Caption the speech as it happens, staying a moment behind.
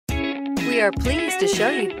We are pleased to show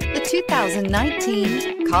you the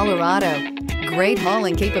 2019 Colorado. Great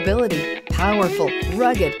hauling capability, powerful,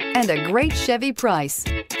 rugged, and a great Chevy price.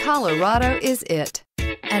 Colorado is it,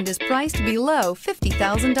 and is priced below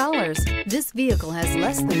 $50,000. This vehicle has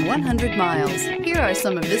less than 100 miles. Here are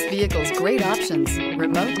some of this vehicle's great options: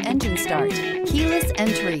 remote engine start, keyless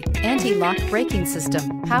entry, anti-lock braking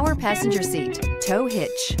system, power passenger seat, tow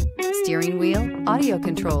hitch, steering wheel audio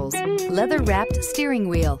controls, leather-wrapped steering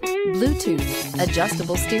wheel, Bluetooth,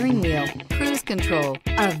 adjustable steering wheel, cruise control.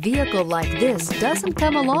 A vehicle like this doesn't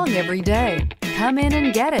come along every day. Come in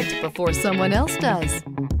and get it before someone else does.